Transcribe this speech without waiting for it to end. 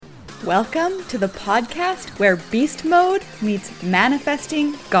Welcome to the podcast where beast mode meets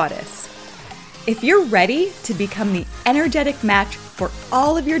manifesting goddess. If you're ready to become the energetic match for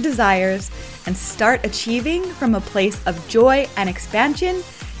all of your desires and start achieving from a place of joy and expansion,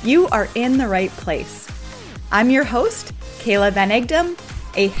 you are in the right place. I'm your host, Kayla Van Egdom,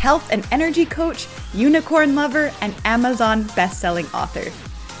 a health and energy coach, unicorn lover, and Amazon best-selling author.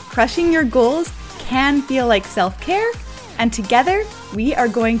 Crushing your goals can feel like self-care, and together, we are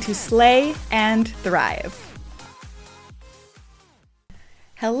going to slay and thrive.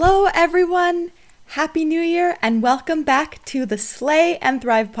 Hello, everyone. Happy New Year, and welcome back to the Slay and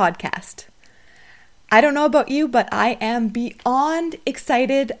Thrive podcast. I don't know about you, but I am beyond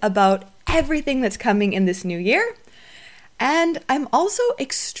excited about everything that's coming in this new year. And I'm also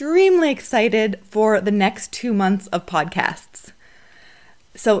extremely excited for the next 2 months of podcasts.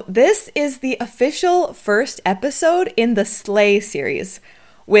 So this is the official first episode in the Slay series,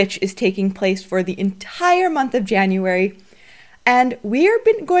 which is taking place for the entire month of January. And we're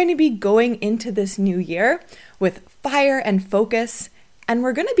going to be going into this new year with fire and focus, and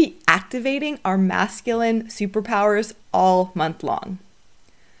we're going to be activating our masculine superpowers all month long.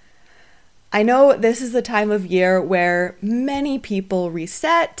 I know this is the time of year where many people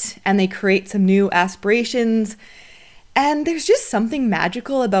reset and they create some new aspirations. And there's just something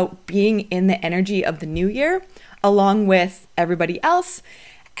magical about being in the energy of the new year, along with everybody else,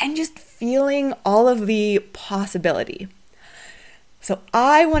 and just feeling all of the possibility. So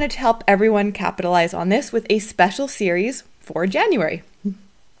I wanted to help everyone capitalize on this with a special series for January.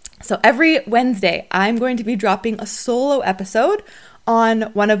 So every Wednesday, I'm going to be dropping a solo episode on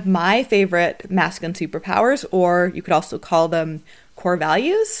one of my favorite masculine superpowers, or you could also call them core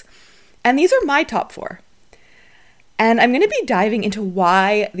values. And these are my top 4. And I'm going to be diving into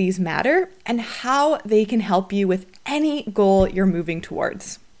why these matter and how they can help you with any goal you're moving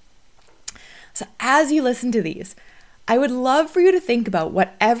towards. So as you listen to these, I would love for you to think about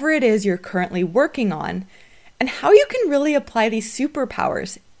whatever it is you're currently working on and how you can really apply these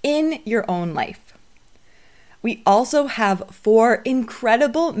superpowers in your own life. We also have 4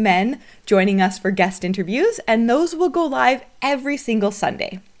 incredible men joining us for guest interviews, and those will go live every single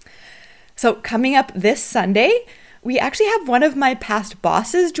Sunday. So coming up this Sunday, we actually have one of my past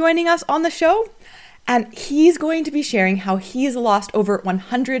bosses joining us on the show, and he's going to be sharing how he's lost over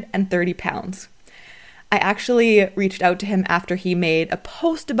 130 pounds. I actually reached out to him after he made a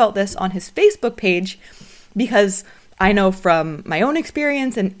post about this on his Facebook page because I know from my own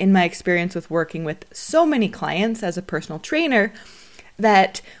experience and in my experience with working with so many clients as a personal trainer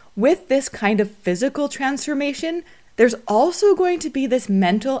that with this kind of physical transformation, there's also going to be this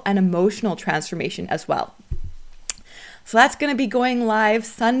mental and emotional transformation as well. So that's going to be going live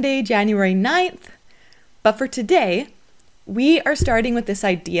Sunday, January 9th. But for today, we are starting with this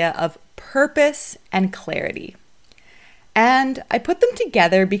idea of purpose and clarity. And I put them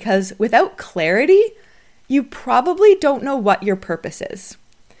together because without clarity, you probably don't know what your purpose is.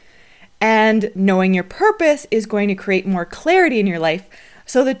 And knowing your purpose is going to create more clarity in your life.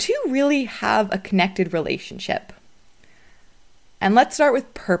 So the two really have a connected relationship. And let's start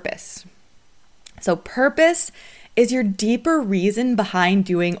with purpose. So purpose is your deeper reason behind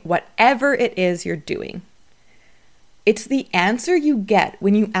doing whatever it is you're doing. It's the answer you get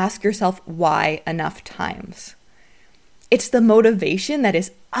when you ask yourself why enough times. It's the motivation that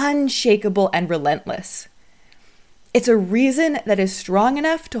is unshakable and relentless. It's a reason that is strong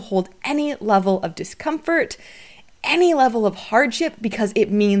enough to hold any level of discomfort, any level of hardship, because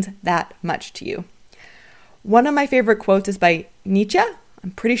it means that much to you. One of my favorite quotes is by Nietzsche.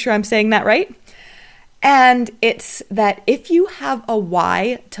 I'm pretty sure I'm saying that right. And it's that if you have a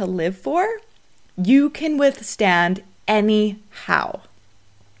why to live for, you can withstand any how.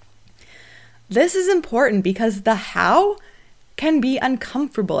 This is important because the how can be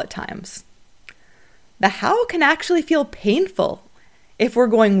uncomfortable at times. The how can actually feel painful if we're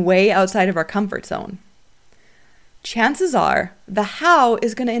going way outside of our comfort zone. Chances are the how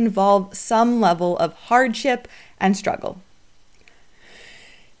is going to involve some level of hardship and struggle.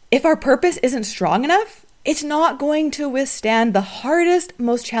 If our purpose isn't strong enough, it's not going to withstand the hardest,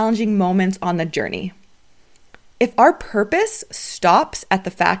 most challenging moments on the journey. If our purpose stops at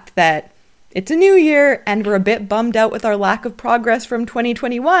the fact that it's a new year and we're a bit bummed out with our lack of progress from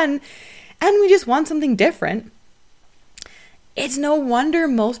 2021 and we just want something different, it's no wonder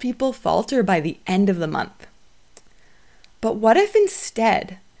most people falter by the end of the month. But what if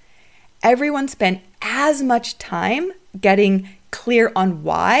instead everyone spent as much time getting clear on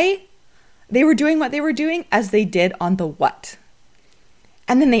why they were doing what they were doing as they did on the what?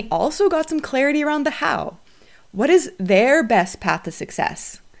 And then they also got some clarity around the how. What is their best path to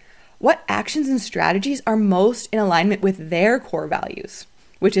success? what actions and strategies are most in alignment with their core values,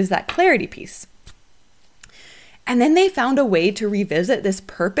 which is that clarity piece. And then they found a way to revisit this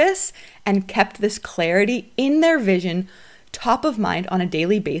purpose and kept this clarity in their vision top of mind on a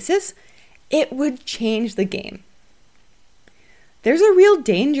daily basis. It would change the game. There's a real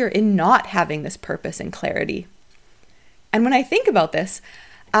danger in not having this purpose and clarity. And when I think about this,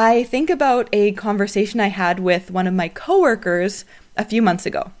 I think about a conversation I had with one of my coworkers a few months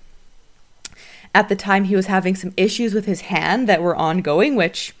ago. At the time, he was having some issues with his hand that were ongoing,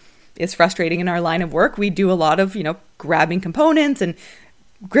 which is frustrating in our line of work. We do a lot of, grabbing components and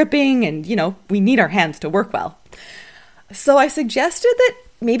gripping and, we need our hands to work well. So I suggested that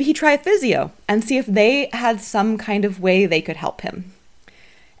maybe he try a physio and see if they had some kind of way they could help him.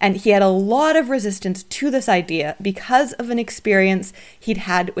 And he had a lot of resistance to this idea because of an experience he'd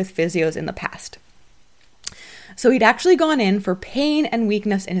had with physios in the past. So he'd actually gone in for pain and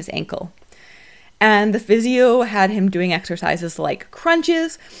weakness in his ankle. And the physio had him doing exercises like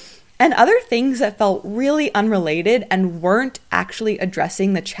crunches and other things that felt really unrelated and weren't actually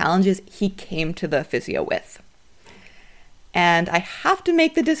addressing the challenges he came to the physio with. And I have to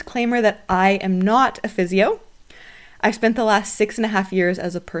make the disclaimer that I am not a physio. I've spent the last 6.5 years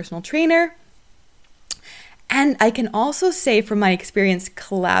as a personal trainer. And I can also say from my experience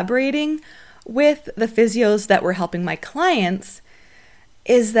collaborating with the physios that were helping my clients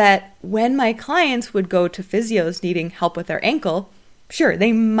is that when my clients would go to physios needing help with their ankle, sure,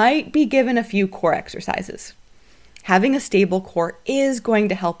 they might be given a few core exercises. Having a stable core is going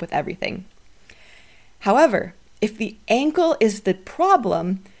to help with everything. However, if the ankle is the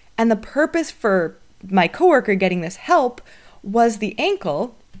problem and the purpose for my coworker getting this help was the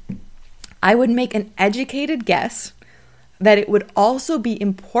ankle, I would make an educated guess that it would also be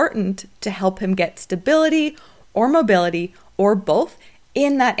important to help him get stability or mobility or both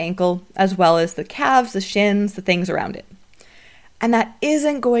in that ankle, as well as the calves, the shins, the things around it. And that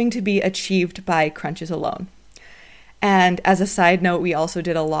isn't going to be achieved by crunches alone. And as a side note, we also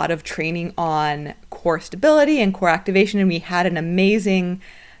did a lot of training on core stability and core activation, and we had an amazing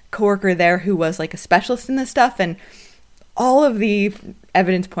coworker there who was like a specialist in this stuff, and all of the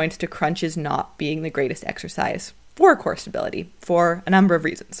evidence points to crunches not being the greatest exercise for core stability for a number of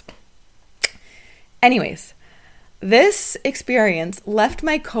reasons. Anyways, this experience left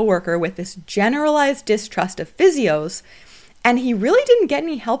my coworker with this generalized distrust of physios, and he really didn't get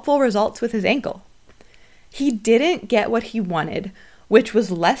any helpful results with his ankle. He didn't get what he wanted, which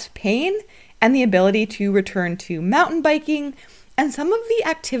was less pain and the ability to return to mountain biking and some of the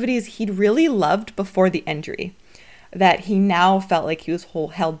activities he'd really loved before the injury that he now felt like he was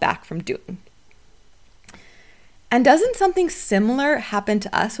held back from doing. And doesn't something similar happen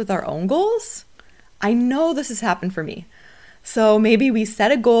to us with our own goals? I know this has happened for me. So maybe we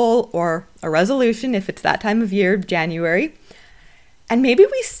set a goal or a resolution if it's that time of year, January, and maybe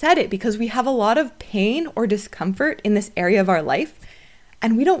we set it because we have a lot of pain or discomfort in this area of our life,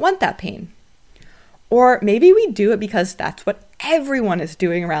 and we don't want that pain. Or maybe we do it because that's what everyone is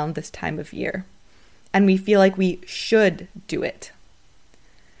doing around this time of year, and we feel like we should do it.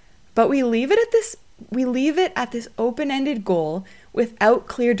 But we leave it at this open-ended goal without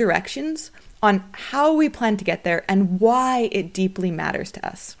clear directions on how we plan to get there and why it deeply matters to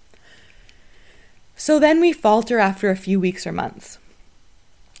us. So then we falter after a few weeks or months.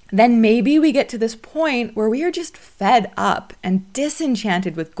 Then maybe we get to this point where we are just fed up and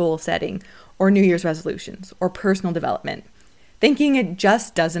disenchanted with goal setting or New Year's resolutions or personal development, thinking it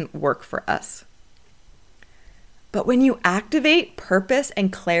just doesn't work for us. But when you activate purpose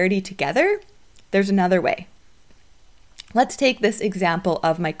and clarity together, there's another way. Let's take this example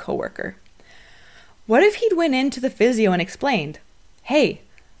of my coworker. What if he'd went into the physio and explained, hey,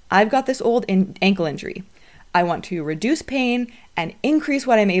 I've got this old ankle injury. I want to reduce pain and increase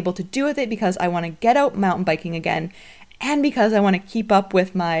what I'm able to do with it because I want to get out mountain biking again and because I want to keep up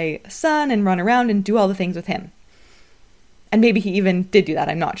with my son and run around and do all the things with him. And maybe he even did do that,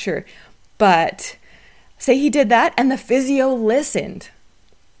 I'm not sure. But say he did that and the physio listened.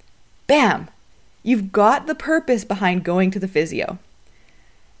 Bam! You've got the purpose behind going to the physio.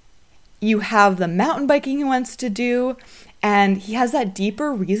 You have the mountain biking he wants to do, and he has that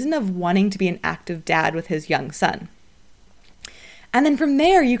deeper reason of wanting to be an active dad with his young son. And then from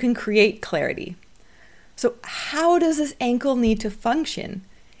there, you can create clarity. So how does this ankle need to function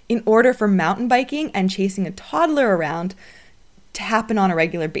in order for mountain biking and chasing a toddler around to happen on a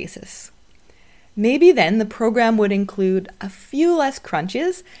regular basis? Maybe then the program would include a few less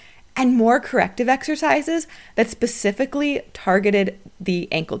crunches and more corrective exercises that specifically targeted the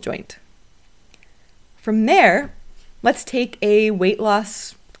ankle joint. From there, let's take a weight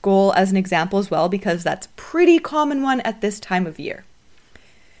loss goal as an example as well, because that's a pretty common one at this time of year.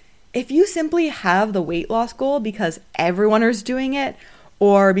 If you simply have the weight loss goal because everyone is doing it,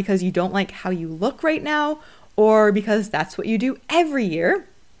 or because you don't like how you look right now, or because that's what you do every year,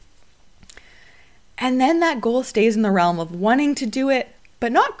 and then that goal stays in the realm of wanting to do it,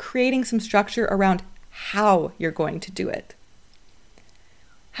 but not creating some structure around how you're going to do it.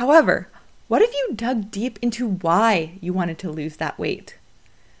 However, what if you dug deep into why you wanted to lose that weight?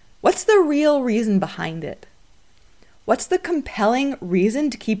 What's the real reason behind it? What's the compelling reason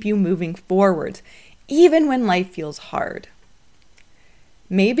to keep you moving forward, even when life feels hard?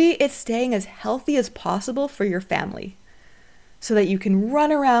 Maybe it's staying as healthy as possible for your family, so that you can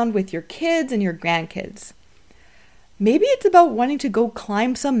run around with your kids and your grandkids. Maybe it's about wanting to go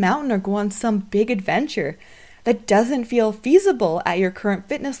climb some mountain or go on some big adventure that doesn't feel feasible at your current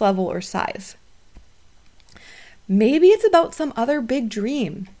fitness level or size. Maybe it's about some other big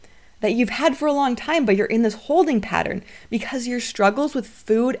dream that you've had for a long time, but you're in this holding pattern because your struggles with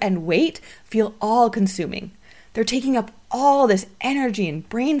food and weight feel all-consuming. They're taking up all this energy and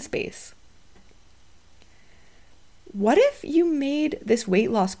brain space. What if you made this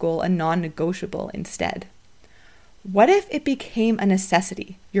weight loss goal a non-negotiable instead? What if it became a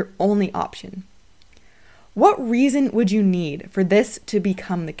necessity, your only option? What reason would you need for this to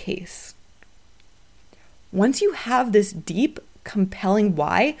become the case? Once you have this deep, compelling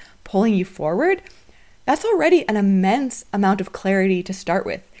why pulling you forward, that's already an immense amount of clarity to start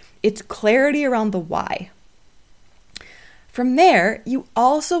with. It's clarity around the why. From there, you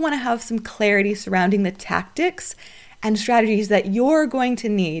also want to have some clarity surrounding the tactics and strategies that you're going to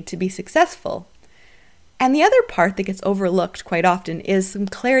need to be successful. And the other part that gets overlooked quite often is some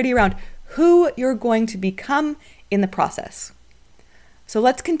clarity around who you're going to become in the process. So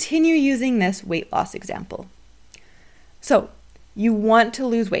let's continue using this weight loss example. So you want to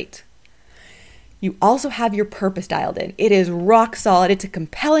lose weight. You also have your purpose dialed in. It is rock solid. It's a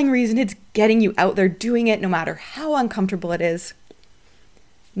compelling reason. It's getting you out there doing it no matter how uncomfortable it is.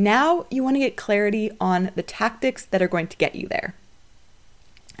 Now you want to get clarity on the tactics that are going to get you there.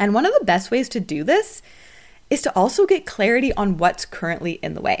 And one of the best ways to do this is to also get clarity on what's currently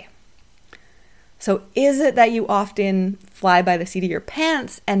in the way. So is it that you often fly by the seat of your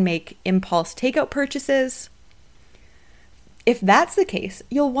pants and make impulse takeout purchases? If that's the case,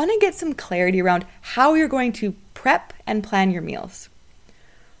 you'll want to get some clarity around how you're going to prep and plan your meals.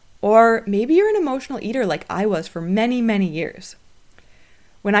 Or maybe you're an emotional eater like I was for many, many years.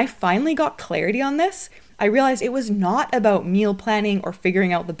 When I finally got clarity on this, I realized it was not about meal planning or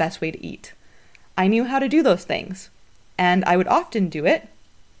figuring out the best way to eat. I knew how to do those things, and I would often do it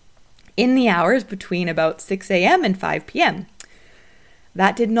in the hours between about 6 a.m. and 5 p.m.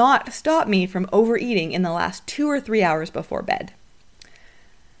 That did not stop me from overeating in the last 2 or 3 hours before bed.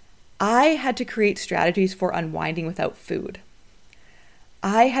 I had to create strategies for unwinding without food.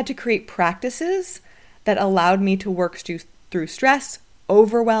 I had to create practices that allowed me to work through stress,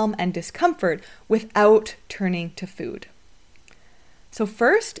 overwhelm, and discomfort without turning to food. So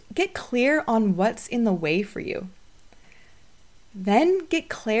first, get clear on what's in the way for you. Then get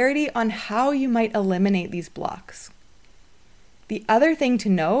clarity on how you might eliminate these blocks. The other thing to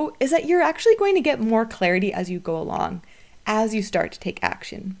know is that you're actually going to get more clarity as you go along, as you start to take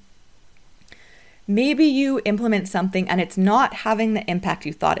action. Maybe you implement something and it's not having the impact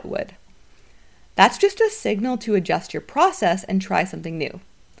you thought it would. That's just a signal to adjust your process and try something new.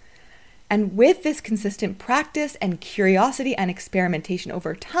 And with this consistent practice and curiosity and experimentation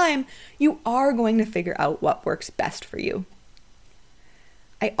over time, you are going to figure out what works best for you.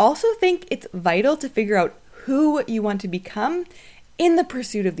 I also think it's vital to figure out who you want to become in the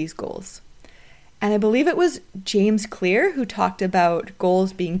pursuit of these goals. And I believe it was James Clear who talked about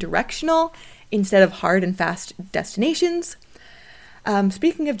goals being directional instead of hard and fast destinations.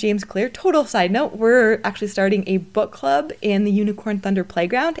 Speaking of James Clear, total side note, we're actually starting a book club in the Unicorn Thunder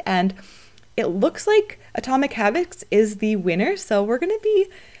Playground, and it looks like Atomic Habits is the winner, so we're going to be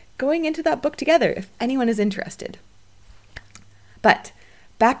going into that book together if anyone is interested. But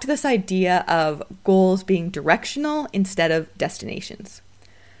back to this idea of goals being directional instead of destinations.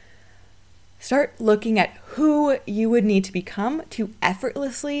 Start looking at who you would need to become to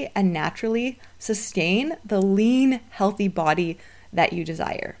effortlessly and naturally sustain the lean, healthy body that you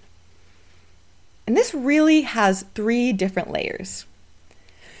desire. And this really has 3 different layers.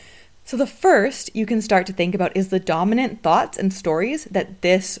 So the first you can start to think about is the dominant thoughts and stories that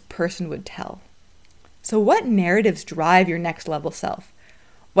this person would tell. So what narratives drive your next level self?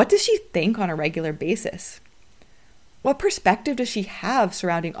 What does she think on a regular basis? What perspective does she have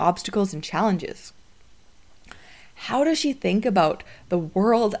surrounding obstacles and challenges? How does she think about the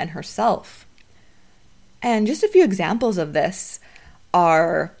world and herself? And just a few examples of this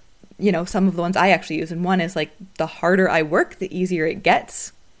are, some of the ones I actually use. And one is like, the harder I work, the easier it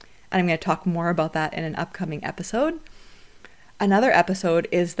gets. And I'm going to talk more about that in an upcoming episode. Another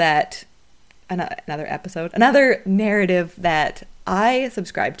narrative that I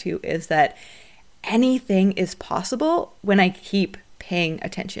subscribe to is that anything is possible when I keep paying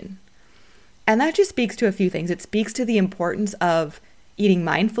attention. And that just speaks to a few things. It speaks to the importance of eating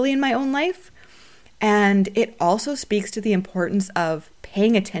mindfully in my own life. And it also speaks to the importance of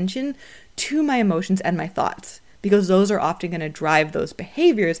paying attention to my emotions and my thoughts, because those are often going to drive those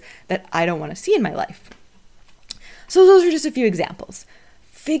behaviors that I don't want to see in my life. So those are just a few examples.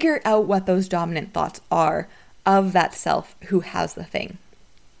 Figure out what those dominant thoughts are of that self who has the thing.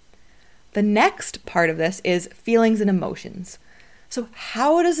 The next part of this is feelings and emotions. So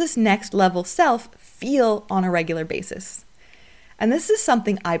how does this next level self feel on a regular basis? And this is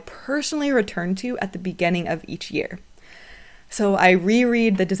something I personally return to at the beginning of each year. So I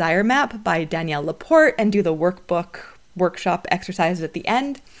reread The Desire Map by Danielle Laporte and do the workshop exercises at the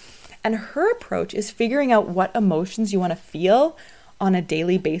end. And her approach is figuring out what emotions you want to feel on a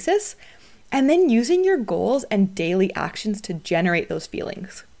daily basis, and then using your goals and daily actions to generate those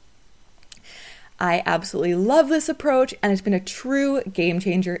feelings. I absolutely love this approach, and it's been a true game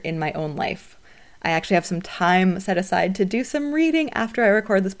changer in my own life. I actually have some time set aside to do some reading after I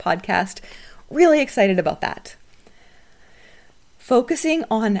record this podcast. Really excited about that. Focusing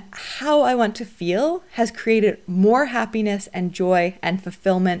on how I want to feel has created more happiness and joy and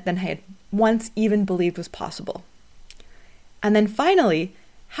fulfillment than I had once even believed was possible. And then finally,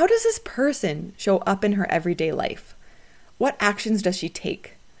 how does this person show up in her everyday life? What actions does she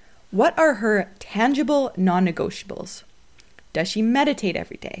take? What are her tangible non-negotiables? Does she meditate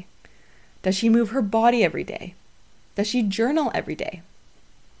every day? Does she move her body every day? Does she journal every day?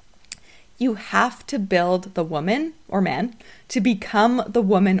 You have to build the woman or man to become the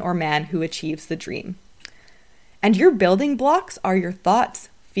woman or man who achieves the dream. And your building blocks are your thoughts,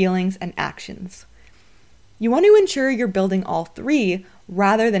 feelings, and actions. You want to ensure you're building all three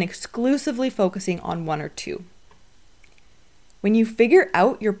rather than exclusively focusing on one or two. When you figure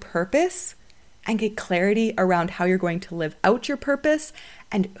out your purpose and get clarity around how you're going to live out your purpose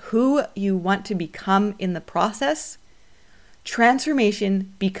and who you want to become in the process,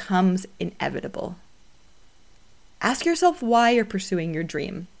 transformation becomes inevitable. Ask yourself why you're pursuing your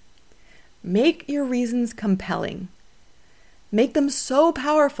dream. Make your reasons compelling. Make them so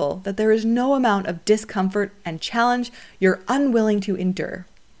powerful that there is no amount of discomfort and challenge you're unwilling to endure.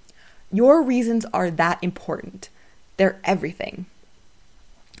 Your reasons are that important. They're everything.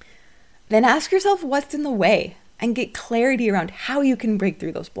 Then ask yourself what's in the way and get clarity around how you can break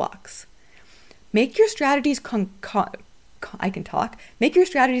through those blocks. Make your strategies Make your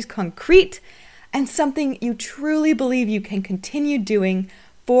strategies concrete and something you truly believe you can continue doing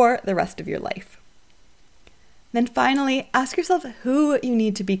for the rest of your life. Then finally, ask yourself who you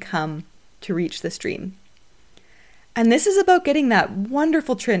need to become to reach this dream. And this is about getting that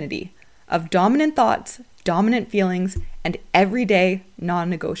wonderful trinity of dominant thoughts, dominant feelings, and everyday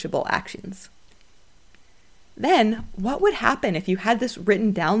non-negotiable actions. Then, what would happen if you had this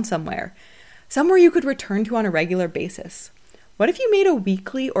written down somewhere you could return to on a regular basis? What if you made a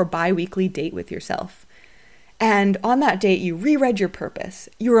weekly or bi-weekly date with yourself? And on that date, you reread your purpose.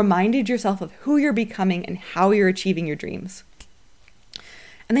 You reminded yourself of who you're becoming and how you're achieving your dreams.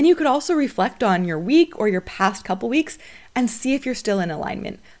 And then you could also reflect on your week or your past couple weeks and see if you're still in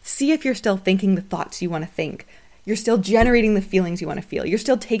alignment. See if you're still thinking the thoughts you want to think. You're still generating the feelings you want to feel. You're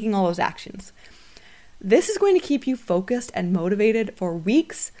still taking all those actions. This is going to keep you focused and motivated for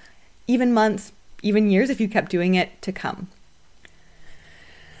weeks, even months, even years if you kept doing it to come.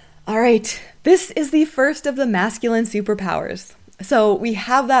 All right, this is the first of the masculine superpowers. So we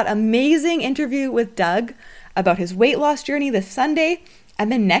have that amazing interview with Doug about his weight loss journey this Sunday.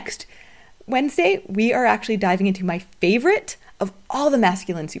 And then next Wednesday, we are actually diving into my favorite of all the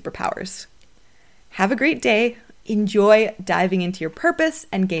masculine superpowers. Have a great day. Enjoy diving into your purpose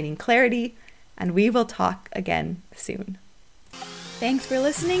and gaining clarity. And we will talk again soon. Thanks for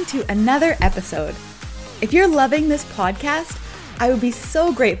listening to another episode. If you're loving this podcast, I would be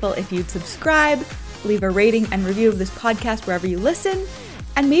so grateful if you'd subscribe, leave a rating and review of this podcast wherever you listen,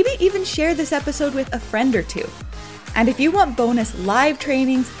 and maybe even share this episode with a friend or two. And if you want bonus live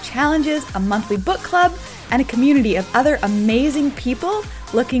trainings, challenges, a monthly book club, and a community of other amazing people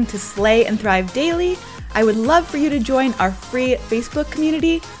looking to slay and thrive daily, I would love for you to join our free Facebook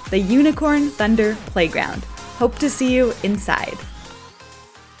community, the Unicorn Thunder Playground. Hope to see you inside.